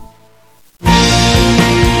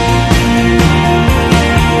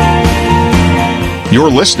You're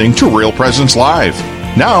listening to Real Presence Live.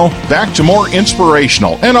 Now, back to more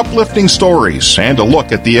inspirational and uplifting stories and a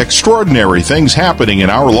look at the extraordinary things happening in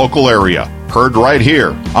our local area. Heard right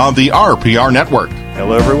here on the RPR Network.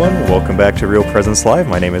 Hello, everyone. Welcome back to Real Presence Live.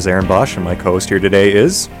 My name is Aaron Bosch, and my co-host here today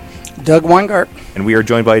is Doug Weingart. And we are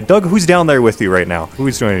joined by Doug. Who's down there with you right now?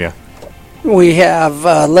 Who's joining you? We have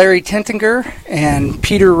Larry Tentinger and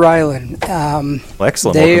Peter Ryland. Excellent.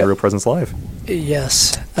 Welcome to Real Presence Live.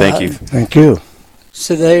 Yes. Thank you. Thank you.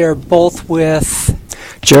 So they are both with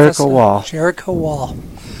Jericho Wall. Jericho Wall.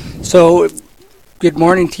 So good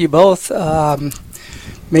morning to you both.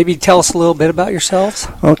 Maybe tell us a little bit about yourselves.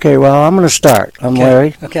 Okay, well, I'm going to start. I'm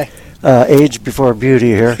Larry. Okay. Age before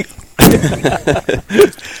beauty here.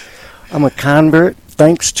 I'm a convert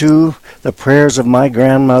thanks to the prayers of my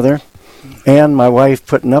grandmother and my wife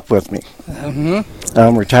putting up with me. Mm-hmm.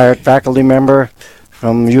 I'm a retired faculty member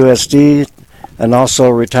from USD and also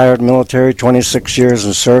retired military, 26 years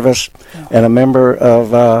in service, and a member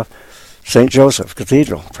of St. Joseph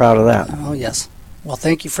Cathedral. Proud of that. Oh, yes. Well,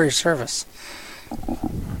 thank you for your service.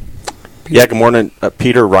 Yeah, good morning.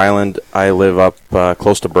 Peter Ryland. I live up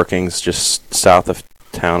close to Brookings, just south of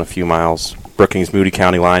town, a few miles. Brookings, Moody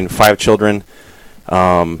County line. 5 children.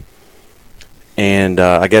 And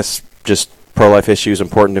I guess just pro-life issues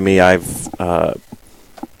important to me. We've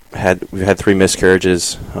had 3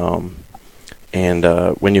 miscarriages. And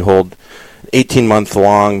when you hold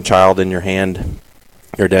 18-month-long child in your hand,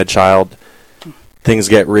 your dead child, things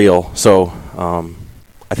get real. So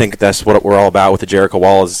I think that's what we're all about with the Jericho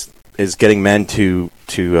Wall is getting men to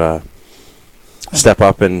step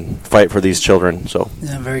up and fight for these children. So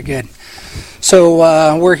yeah, very good.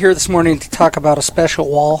 So we're here this morning to talk about a special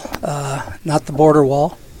wall, not the border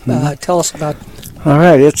wall. Tell us about. All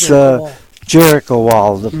right, it's Jericho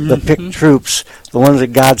Wall, the picked troops, the ones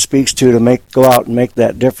that God speaks to go out and make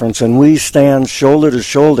that difference. And we stand shoulder to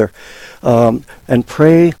shoulder and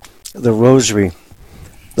pray the rosary,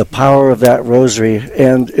 the power of that rosary.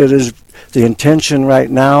 And it is the intention right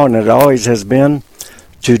now, and it always has been,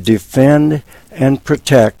 to defend and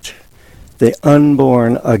protect the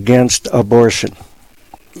unborn against abortion.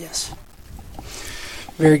 Yes.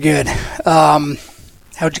 Very good.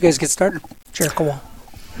 How'd you guys get started, Jericho Wall?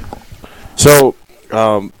 So,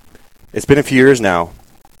 it's been a few years now.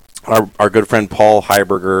 Our good friend Paul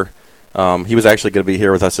Heiberger, he was actually going to be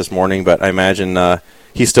here with us this morning, but I imagine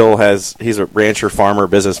he's a rancher, farmer,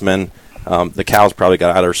 businessman. The cows probably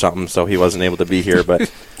got out or something, so he wasn't able to be here.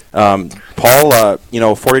 But Paul,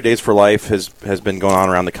 40 Days for Life has been going on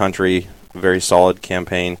around the country, a very solid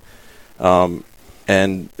campaign. And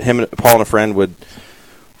Paul and a friend would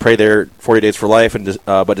pray their 40 Days for Life,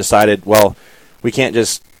 but decided, well, we can't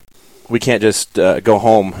just go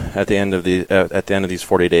home at the end of these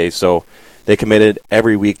 40 days. So they committed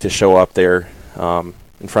every week to show up there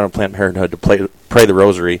in front of Planned Parenthood to pray the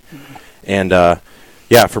rosary. And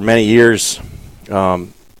for many years,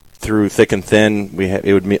 through thick and thin,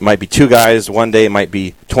 it might be 2 guys one day, it might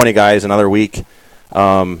be 20 guys another week.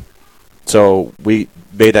 So we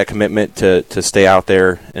made that commitment to stay out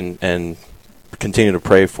there and continue to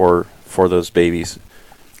pray for those babies.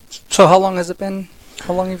 So how long has it been?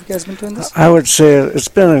 How long have you guys been doing this? I would say it's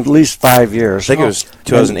been at least 5 years. I think it was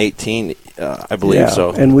 2018, I believe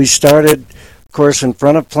so. And we started, of course, in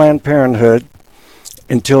front of Planned Parenthood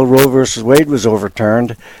until Roe versus Wade was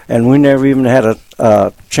overturned, and we never even had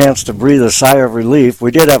a chance to breathe a sigh of relief. We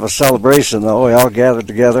did have a celebration, though. We all gathered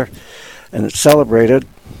together and celebrated.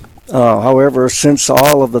 However, since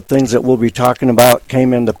all of the things that we'll be talking about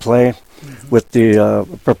came into play with the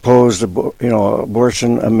proposed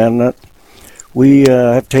abortion amendment, we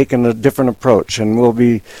have taken a different approach, and we'll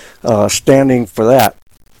be standing for that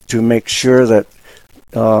to make sure that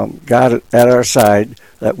God at our side,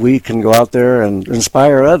 that we can go out there and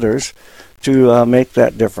inspire others to make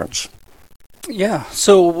that difference. Yeah.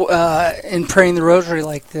 So in praying the rosary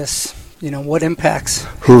like this, what impacts?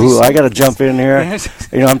 I got to jump in here.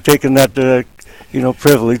 I'm taking that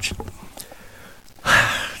privilege.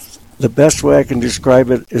 The best way I can describe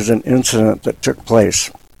it is an incident that took place.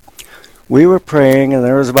 We were praying, and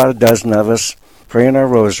there was about a dozen of us praying our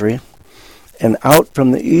rosary. And out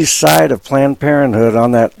from the east side of Planned Parenthood,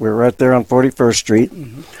 we're right there on 41st Street,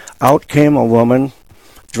 out came a woman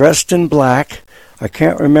dressed in black. I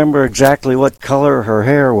can't remember exactly what color her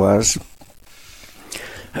hair was.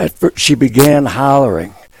 She began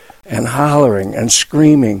hollering and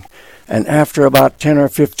screaming. And after about 10 or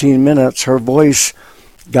 15 minutes, her voice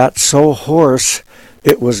got so hoarse,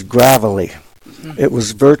 it was gravelly. It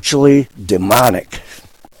was virtually demonic.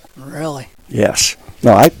 Really? Yes.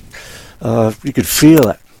 No, you could feel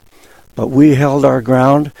it. But we held our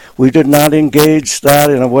ground. We did not engage that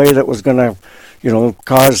in a way that was going to,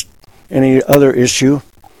 cause any other issue.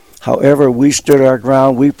 However, we stood our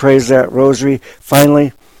ground. We praised that rosary.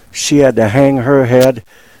 Finally, she had to hang her head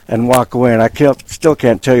and walk away. And I still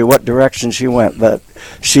can't tell you what direction she went, but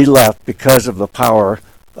she left because of the power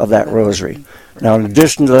of that rosary. Now, in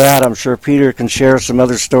addition to that, I'm sure Peter can share some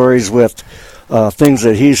other stories with things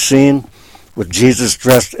that he's seen with Jesus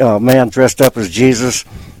man dressed up as Jesus,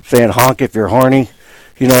 saying honk if you're horny,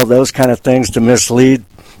 those kind of things to mislead.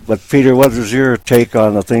 But Peter, what was your take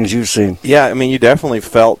on the things you've seen? Yeah, I mean, you definitely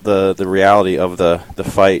felt the reality of the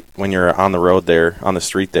fight when you're on the road there, on the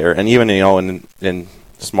street there, and even in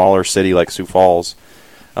smaller city like Sioux Falls.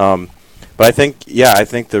 But I think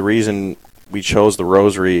the reason we chose the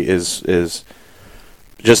rosary is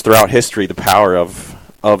just throughout history the power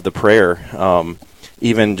of the prayer.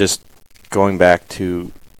 Even just going back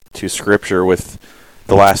to Scripture with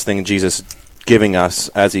the last thing Jesus giving us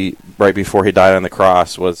right before he died on the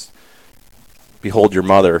cross was, "Behold your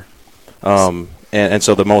mother," and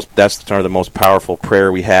so that's kind of the most powerful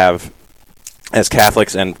prayer we have as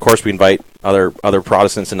Catholics, and of course we invite other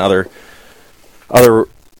Protestants and other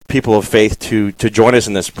people of faith to join us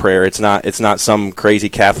in this prayer. It's not some crazy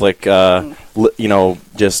Catholic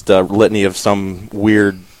just litany of some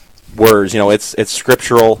weird words. It's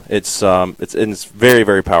scriptural. It's very,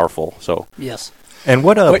 very powerful. So yes. And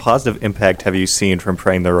what positive impact have you seen from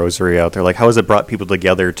praying the rosary out there? Like, how has it brought people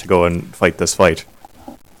together to go and fight this fight?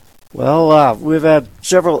 Well, we've had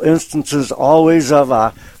several instances always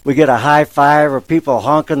of we get a high five or people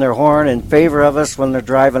honking their horn in favor of us when they're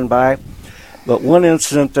driving by. But one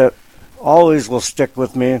incident that always will stick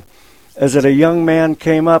with me is that a young man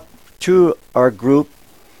came up to our group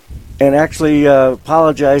and actually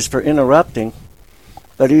apologized for interrupting.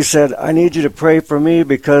 But he said, "I need you to pray for me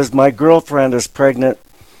because my girlfriend is pregnant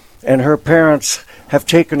and her parents have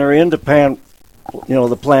taken her into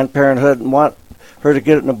the Planned Parenthood and want her to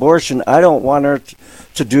get an abortion. I don't want her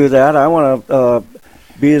to do that. I want to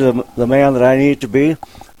be the man that I need to be,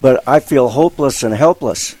 but I feel hopeless and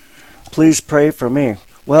helpless. Please pray for me."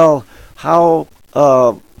 Well, how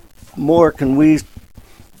more can we,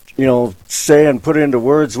 say and put into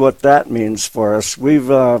words what that means for us?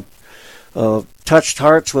 We've touched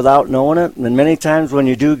hearts without knowing it, and many times when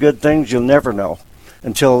you do good things, you'll never know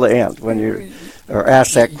until the end when you are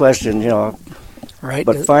asked that question, Right.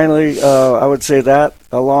 But finally, I would say that,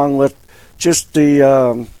 along with just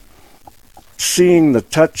the seeing the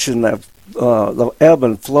touch and the ebb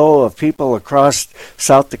and flow of people across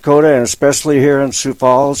South Dakota, and especially here in Sioux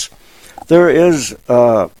Falls, there is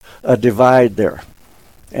a divide there.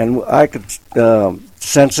 And I could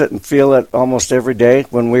sense it and feel it almost every day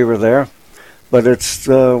when we were there. But it's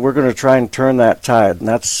we're going to try and turn that tide. And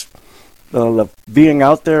that's being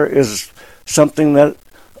out there is something that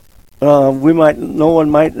no one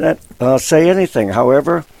might not say anything.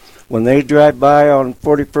 However, when they drive by on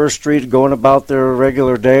 41st Street going about their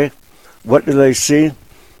regular day, what do they see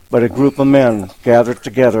but a group of men gathered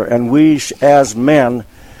together? And we, as men,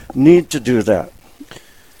 need to do that.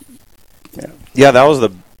 Yeah, that was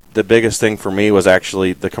the biggest thing for me was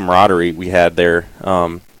actually the camaraderie we had there.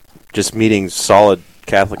 Just meeting solid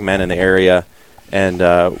Catholic men in the area, and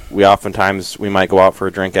we might go out for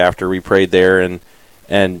a drink after we prayed there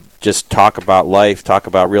and just talk about life, talk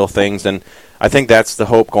about real things. And I think that's the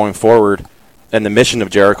hope going forward. And the mission of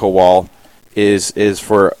Jericho Wall is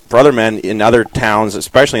for other men in other towns,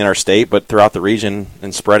 especially in our state, but throughout the region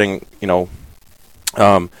and spreading,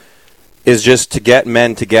 is just to get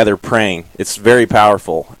men together praying. It's very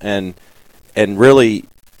powerful. And really,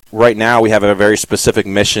 right now we have a very specific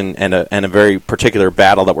mission and a very particular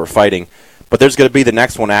battle that we're fighting. But there's going to be the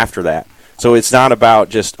next one after that. So it's not about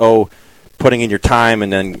just, putting in your time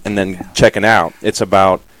and then checking out. It's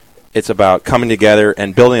about coming together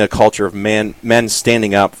and building a culture of men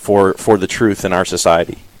standing up for the truth in our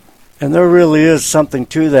society. And there really is something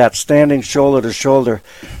to that, standing shoulder to shoulder.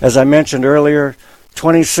 As I mentioned earlier,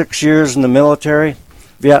 26 years in the military,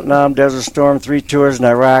 Vietnam, Desert Storm, 3 tours in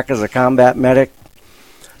Iraq as a combat medic.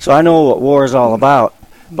 So I know what war is all about,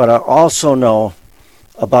 but I also know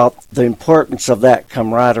about the importance of that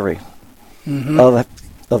camaraderie,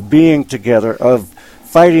 of being together, of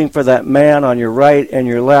fighting for that man on your right and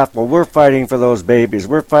your left. Well, we're fighting for those babies.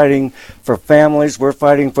 We're fighting for families. We're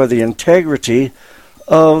fighting for the integrity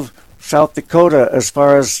of South Dakota as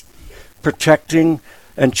far as protecting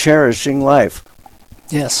and cherishing life.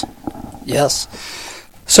 Yes.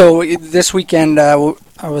 So this weekend I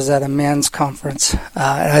was at a men's conference,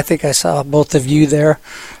 and I think I saw both of you there.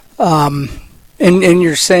 And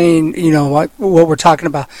you're saying, what we're talking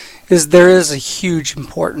about is there is a huge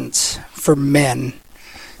importance for men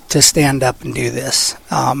to stand up and do this.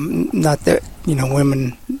 Not that,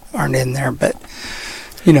 women aren't in there, but,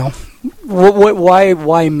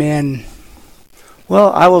 why men?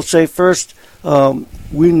 Well, I will say first,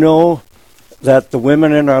 we know that the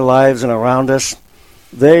women in our lives and around us,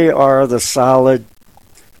 they are the solid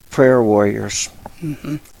prayer warriors.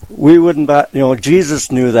 Mm-hmm. We wouldn't,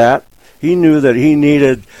 Jesus knew that. He knew that he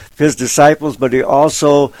needed his disciples, but he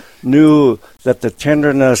also knew that the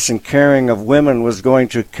tenderness and caring of women was going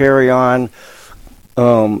to carry on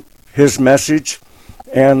his message.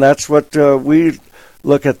 And that's what we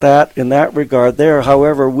look at that in that regard there.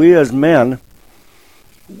 However, we as men,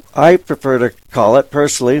 I prefer to call it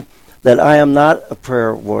personally that I am not a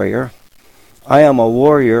prayer warrior. I am a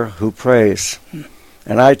warrior who prays.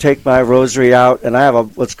 And I take my rosary out, and I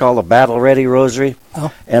have what's called a battle-ready rosary.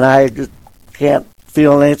 Oh. And I just can't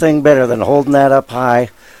feel anything better than holding that up high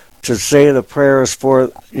to say the prayers for,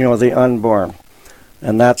 the unborn.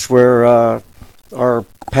 And that's where our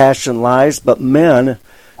passion lies. But men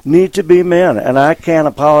need to be men, and I can't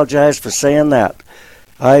apologize for saying that.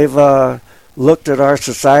 I've looked at our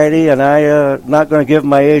society, and I'm not going to give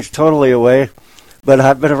my age totally away, but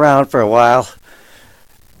I've been around for a while.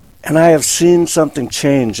 And I have seen something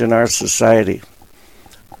change in our society.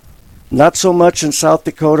 Not so much in South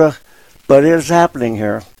Dakota, but it is happening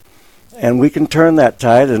here. And we can turn that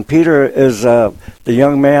tide. And Peter is the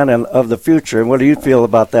young man of the future. And what do you feel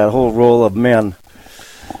about that whole role of men?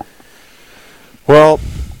 Well,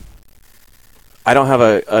 I don't have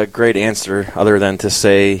a great answer other than to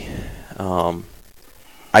say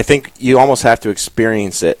I think you almost have to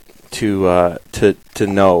experience it to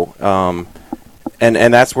know.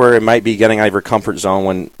 And that's where it might be getting out of your comfort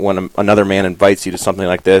zone when another man invites you to something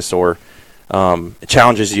like this, or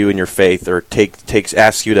challenges you in your faith, or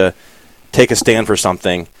asks you to take a stand for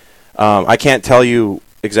something. I can't tell you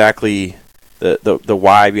exactly the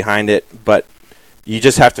why behind it, but you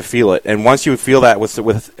just have to feel it. And once you feel that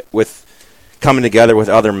with coming together with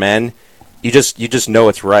other men, you just know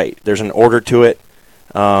it's right. There's an order to it,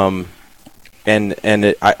 and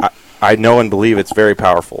I know and believe it's very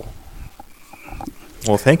powerful.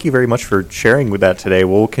 Well, thank you very much for sharing with that today.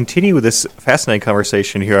 We'll continue this fascinating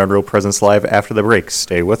conversation here on Real Presence Live after the break.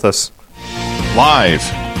 Stay with us. Live,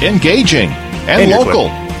 engaging, and local.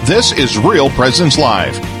 This is Real Presence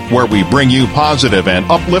Live, where we bring you positive and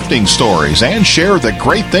uplifting stories and share the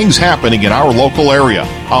great things happening in our local area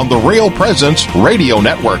on the Real Presence Radio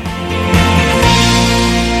Network.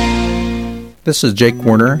 This is Jake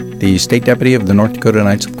Werner, the State Deputy of the North Dakota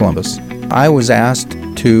Knights of Columbus. I was asked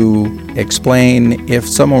to explain if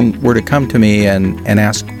someone were to come to me and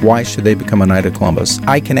ask why should they become a Knight of Columbus.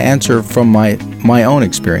 I can answer from my own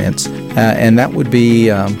experience, and that would be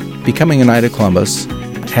becoming a Knight of Columbus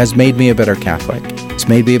has made me a better Catholic. It's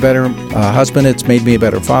made me a better husband. It's made me a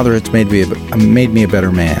better father. It's made me a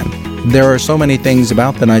better man. There are so many things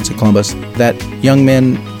about the Knights of Columbus that young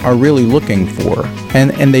men are really looking for,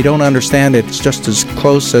 and they don't understand it's just as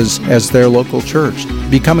close as their local church.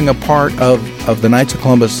 Becoming a part of the Knights of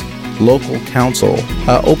Columbus local council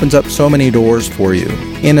opens up so many doors for you.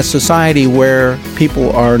 In a society where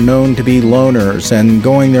people are known to be loners and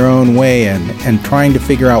going their own way and trying to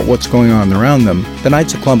figure out what's going on around them, the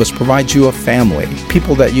Knights of Columbus provides you a family,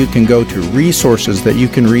 people that you can go to, resources that you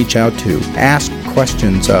can reach out to, ask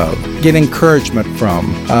questions of, get encouragement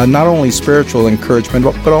from, not only spiritual encouragement,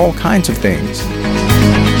 but all kinds of things.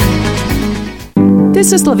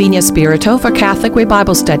 This is Lavinia Spirito for Catholic Way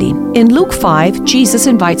Bible Study. In Luke 5, Jesus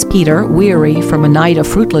invites Peter, weary from a night of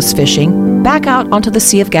fruitless fishing, back out onto the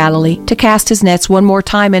Sea of Galilee to cast his nets one more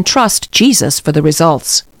time and trust Jesus for the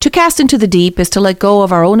results. To cast into the deep is to let go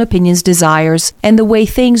of our own opinions, desires, and the way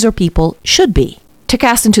things or people should be. To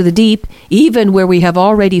cast into the deep, even where we have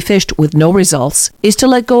already fished with no results, is to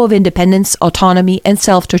let go of independence, autonomy, and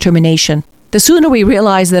self-determination. The sooner we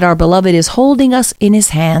realize that our beloved is holding us in his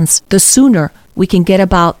hands, the sooner we can get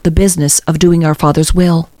about the business of doing our Father's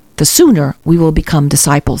will. The sooner we will become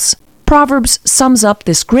disciples. Proverbs sums up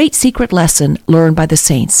this great secret lesson learned by the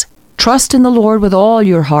saints. Trust in the Lord with all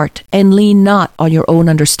your heart, and lean not on your own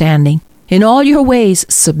understanding. In all your ways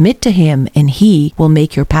submit to him, and he will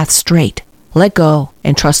make your path straight. Let go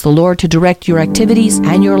and trust the Lord to direct your activities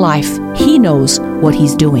and your life. He knows what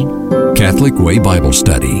he's doing. Catholic Way Bible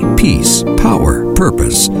Study. Peace, power,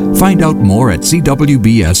 purpose. Find out more at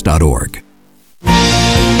cwbs.org.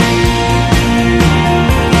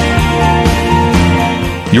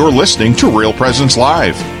 You're listening to Real Presence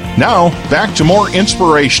Live. Now, back to more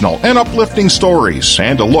inspirational and uplifting stories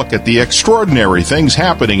and a look at the extraordinary things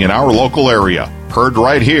happening in our local area. Heard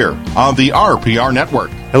right here on the RPR Network.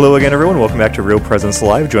 Hello again, everyone. Welcome back to Real Presence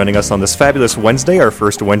Live. Joining us on this fabulous Wednesday, our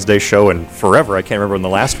first Wednesday show in forever. I can't remember when the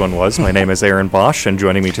last one was. My name is Aaron Bosch, and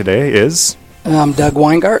joining me today is... I'm Doug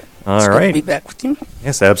Weingart. All right. Good to be back with you.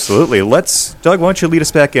 Yes, absolutely. Doug, why don't you lead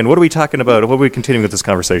us back in? What are we talking about? What are we continuing with this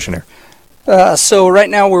conversation here? So right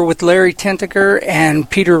now we're with Larry Tentinger and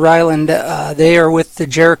Peter Ryland. They are with the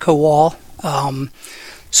Jericho Wall.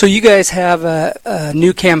 So you guys have a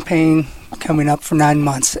new campaign coming up for 9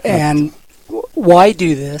 months. And why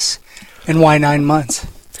do this, and why 9 months?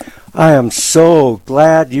 I am so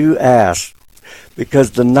glad you asked,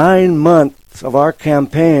 because the 9 months of our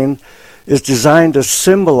campaign is designed to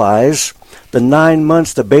symbolize the 9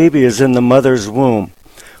 months the baby is in the mother's womb.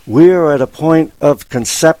 We are at a point of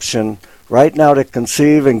conception right now to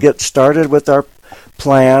conceive and get started with our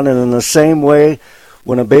plan, and in the same way,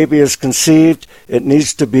 when a baby is conceived, it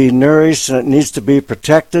needs to be nourished and it needs to be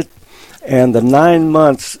protected, and the 9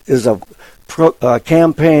 months is a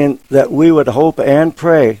campaign that we would hope and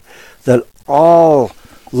pray that all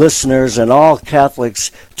listeners and all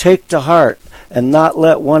Catholics take to heart and not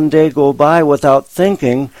let one day go by without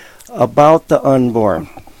thinking about the unborn.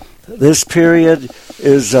 This period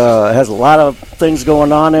has a lot of things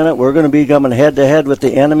going on in it. We're going to be coming head-to-head with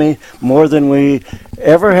the enemy more than we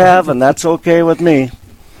ever have, and that's okay with me.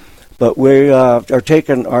 But we are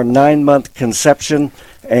taking our 9-month conception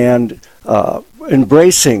and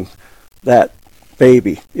embracing that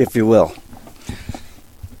baby, if you will.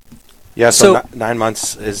 Yeah, so 9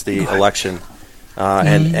 months is the election,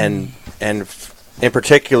 and in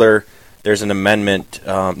particular, there's an amendment.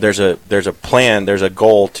 There's a plan. There's a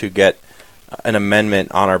goal to get an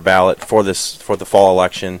amendment on our ballot for the fall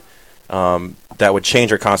election that would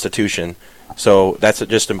change our constitution. So that's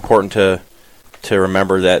just important to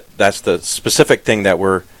remember that that's the specific thing that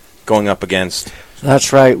we're going up against.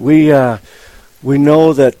 That's right. We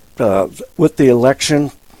know that with the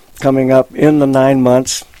election coming up in the 9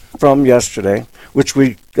 months from yesterday, which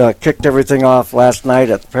we kicked everything off last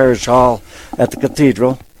night at the parish hall at the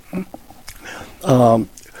cathedral.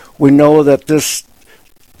 We know that this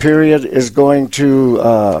period is going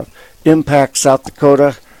to impact South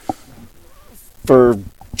Dakota for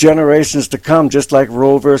generations to come, just like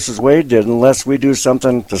Roe versus Wade did, unless we do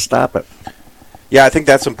something to stop it. Yeah, I think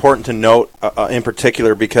that's important to note in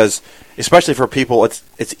particular because, especially for people,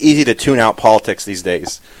 it's easy to tune out politics these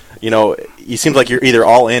days. You know, it seems like you're either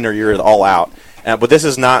all in or you're all out. But this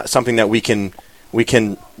is not something that we can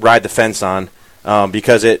ride the fence on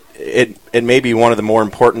because it may be one of the more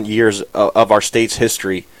important years of our state's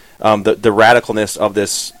history. The radicalness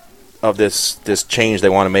of this change they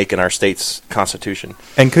want to make in our state's constitution.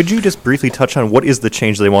 And could you just briefly touch on what is the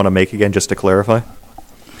change they want to make again, just to clarify?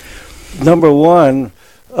 Number one,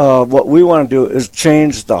 what we want to do is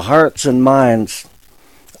change the hearts and minds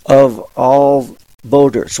of all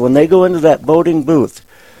voters. When they go into that voting booth,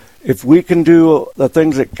 if we can do the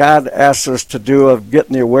things that God asks us to do of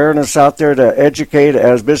getting the awareness out there to educate,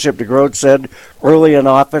 as Bishop DeGrode said early and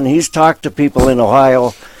often, he's talked to people in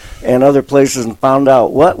Ohio and other places and found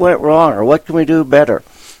out what went wrong or what can we do better.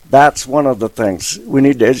 That's one of the things. We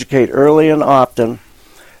need to educate early and often.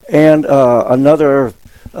 And another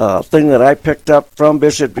thing that I picked up from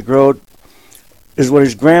Bishop DeGrode is what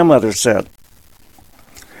his grandmother said.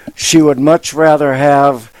 She would much rather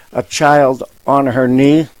have a child on her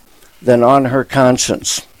knee than on her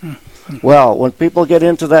conscience. Well, when people get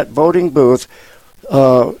into that voting booth,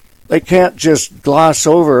 they can't just gloss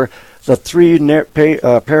over the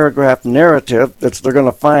paragraph narrative that they're going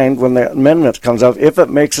to find when the amendment comes out, if it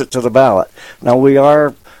makes it to the ballot. Now, we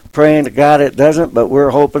are praying to God it doesn't, but we're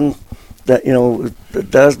hoping that, it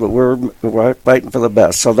does, but we're fighting for the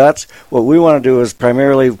best. So that's what we want to do, is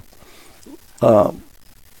primarily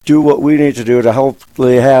do what we need to do to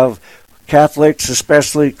hopefully have Catholics,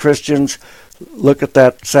 especially Christians, look at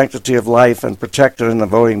that sanctity of life and protect it in the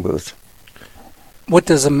voting booth. What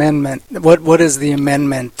does amendment? What is the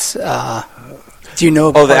amendment? Do you know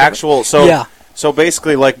about the actual? So yeah. So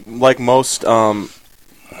basically, like most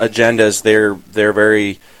agendas, they're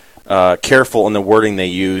very careful in the wording they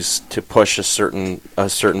use to push a certain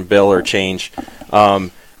bill or change. I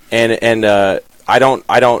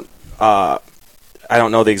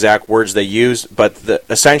don't know the exact words they use, but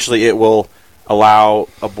essentially it will allow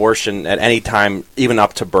abortion at any time, even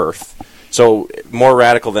up to birth. So more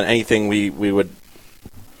radical than anything we would.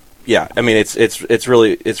 Yeah, I mean it's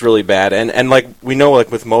really bad, and like we know,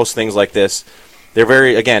 like with most things like this, they're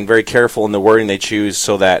very careful in the wording they choose,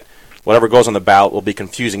 so that whatever goes on the ballot will be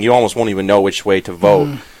confusing. You almost won't even know which way to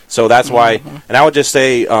vote. So that's why, and I would just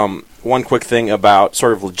say one quick thing about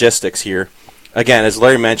sort of logistics here. Again, as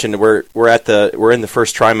Larry mentioned, we're in the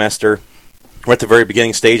first trimester. We're at the very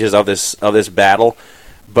beginning stages of this battle,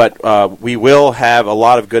 but we will have a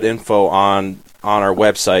lot of good info on our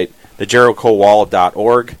website, the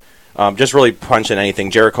JerichoWall.org. Just really punch in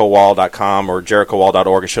anything, JerichoWall.com or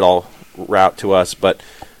JerichoWall.org. It should all route to us, but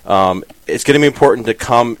it's going to be important to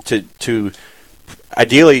come to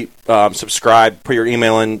ideally subscribe, put your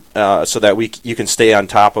email in so that you can stay on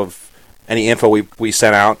top of any info we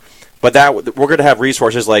sent out. But that we're going to have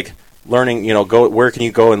resources like learning, where can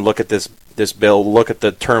you go and look at this bill, look at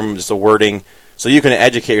the terms, the wording, so you can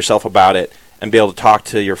educate yourself about it and be able to talk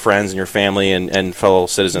to your friends and your family and fellow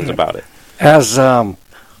citizens about it. As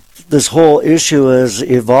this whole issue has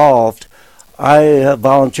evolved, I have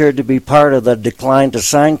volunteered to be part of the Decline to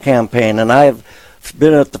Sign campaign, and I've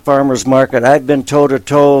been at the farmers market. I've been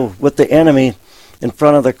toe-to-toe with the enemy in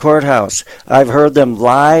front of the courthouse. I've heard them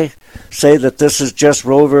lie, say that this is just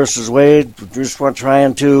Roe versus Wade, just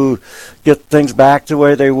trying to get things back to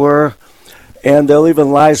where they were, and they'll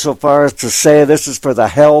even lie so far as to say this is for the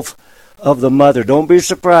health of the mother. Don't be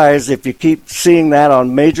surprised if you keep seeing that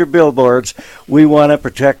on major billboards. We want to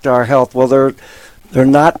protect our health. Well, they're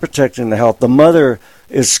not protecting the health. The mother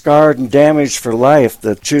is scarred and damaged for life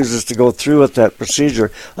that chooses to go through with that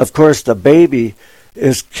procedure. Of course, the baby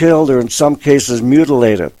is killed or in some cases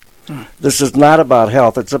mutilated. This is not about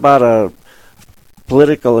health. It's about a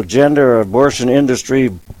political agenda or abortion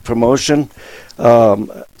industry promotion.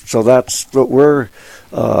 So that's what we're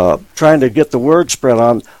trying to get the word spread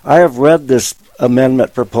on. I have read this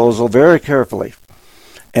amendment proposal very carefully,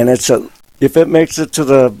 and if it makes it to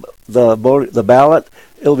the ballot,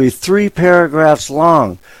 it'll be 3 paragraphs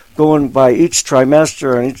long, going by each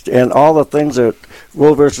trimester and all the things that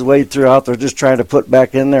Roe versus Wade threw out. They're just trying to put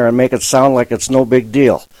back in there and make it sound like it's no big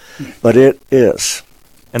deal, but it is.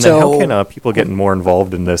 And then how can people get more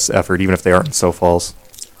involved in this effort, even if they aren't in Sioux Falls?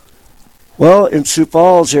 Well, in Sioux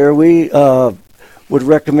Falls here, we would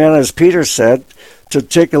recommend, as Peter said, to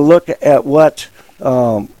take a look at what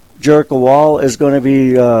Jericho Wall is going to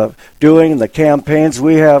be doing, the campaigns.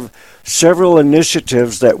 We have several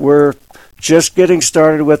initiatives that we're just getting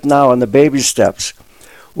started with now in the baby steps.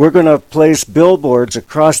 We're going to place billboards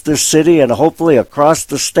across this city and hopefully across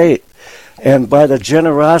the state. And by the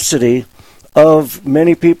generosity of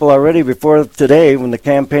many people already before today, when the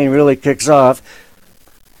campaign really kicks off,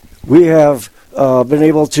 we have been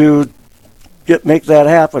able to make that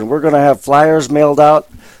happen. We're going to have flyers mailed out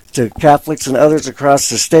to Catholics and others across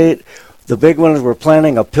the state. The big one is we're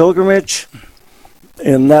planning a pilgrimage,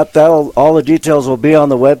 and all the details will be on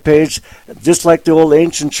the webpage, just like the old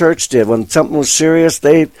ancient church did. When something was serious,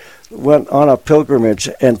 they went on a pilgrimage.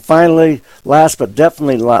 And finally, last but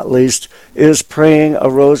definitely not least, is praying a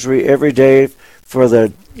rosary every day for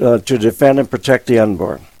to defend and protect the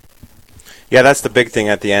unborn. Yeah, that's the big thing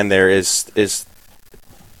at the end there is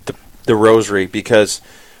the rosary, because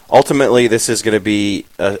ultimately this is going to be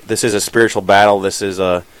this is a spiritual battle. This is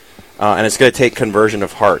and it's going to take conversion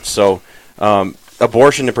of hearts. So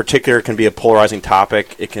abortion in particular can be a polarizing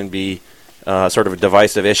topic. It can be sort of a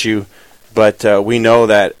divisive issue, but we know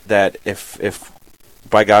that if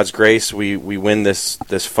by God's grace we win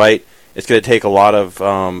this fight, it's going to take a lot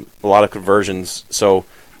of conversions. So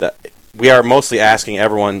that we are mostly asking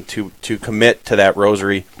everyone to commit to that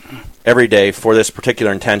rosary every day for this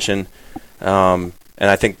particular intention, and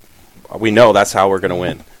I think we know that's how we're going to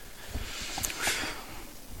win.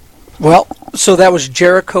 Well, so that was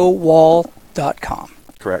JerichoWall.com.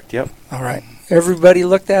 Correct. Yep. All right. Everybody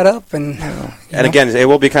look that up, and again, it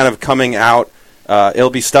will be kind of coming out. It'll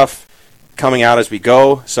be stuff coming out as we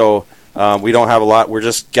go. So we don't have a lot. We're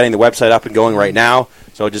just getting the website up and going right now.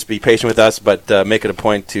 So just be patient with us, but make it a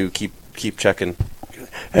point to keep checking.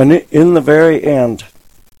 And in the very end,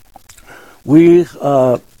 we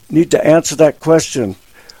need to answer that question.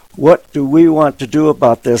 What do we want to do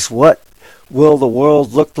about this? What will the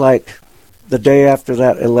world look like the day after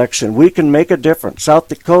that election? We can make a difference. South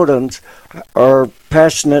Dakotans are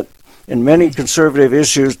passionate in many conservative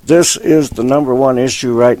issues. This is the number one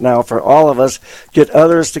issue right now for all of us. Get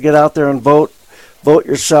others to get out there and vote. Vote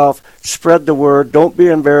yourself. Spread the word. Don't be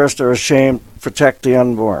embarrassed or ashamed. Protect the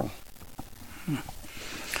unborn.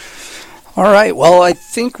 All right. Well, I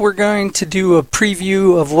think we're going to do a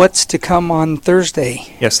preview of what's to come on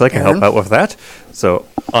Thursday. Yes, I can help out with that. So,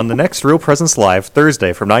 on the next Real Presence Live,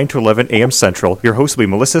 Thursday from 9 to 11 a.m. Central, your host will be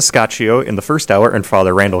Melissa Scaccio in the first hour and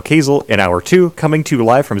Father Randall Kazel in hour 2, coming to you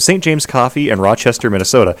live from St. James Coffee in Rochester,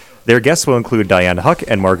 Minnesota. Their guests will include Diane Huck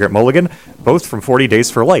and Margaret Mulligan, both from 40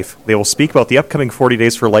 Days for Life. They will speak about the upcoming 40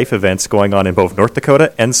 Days for Life events going on in both North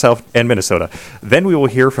Dakota and South and Minnesota. Then we will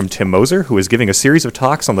hear from Tim Moser, who is giving a series of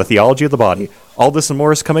talks on the theology of the body. All this and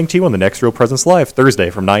more is coming to you on the next Real Presence Live, Thursday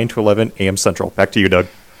from 9 to 11 a.m. Central. Back to you, Doug.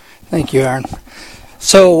 Thank you, Aaron.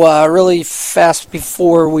 So, really fast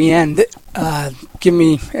before we end, give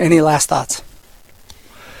me any last thoughts.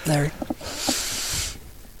 Larry?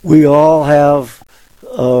 We all have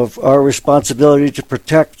our responsibility to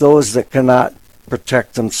protect those that cannot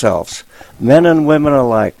protect themselves, men and women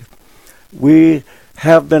alike. We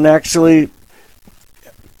have been actually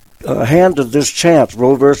handed this chance.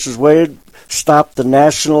 Roe versus Wade stopped the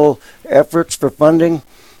national efforts for funding,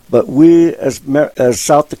 but we as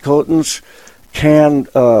South Dakotans can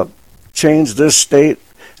change this state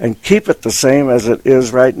and keep it the same as it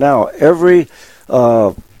is right now. Every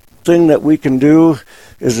thing that we can do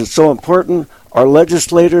is so important. Our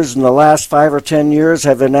legislators in the last 5 or 10 years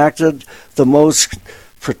have enacted the most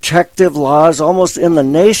protective laws almost in the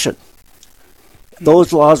nation.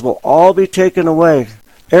 Those laws will all be taken away,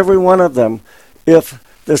 every one of them, if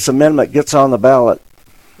this amendment gets on the ballot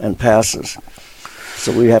and passes.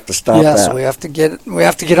 So we have to stop that. Yes, we have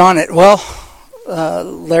to get on it. Well,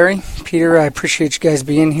 Larry, Peter, I appreciate you guys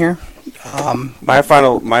being here. My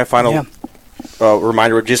final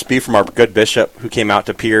reminder would just be from our good bishop who came out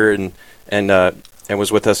to Pier and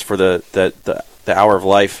was with us for the hour of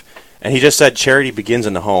life, and he just said charity begins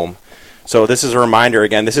in the home. So this is a reminder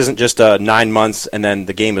again. This isn't just 9 months and then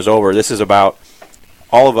the game is over. This is about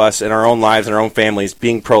all of us in our own lives and our own families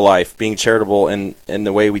being pro-life, being charitable in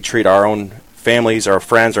the way we treat our own families, our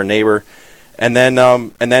friends, our neighbor. And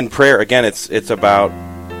then prayer. Again, it's about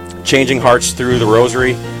changing hearts through the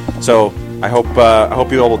rosary. So I hope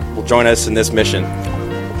you all will join us in this mission.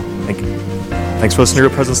 Thank you. Thanks for listening to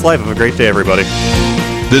Real Presence Live. Have a great day, everybody.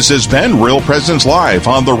 This has been Real Presence Live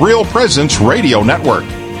on the Real Presence Radio Network.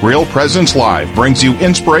 Real Presence Live brings you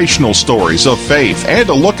inspirational stories of faith and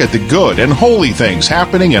a look at the good and holy things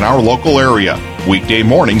happening in our local area. Weekday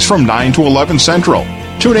mornings from 9 to 11 Central.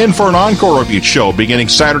 Tune in for an encore of each show beginning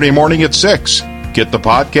Saturday morning at 6. Get the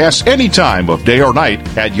podcast any time of day or night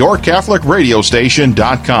at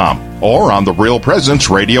yourcatholicradiostation.com or on the Real Presence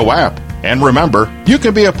Radio app. And remember, you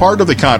can be a part of the conversation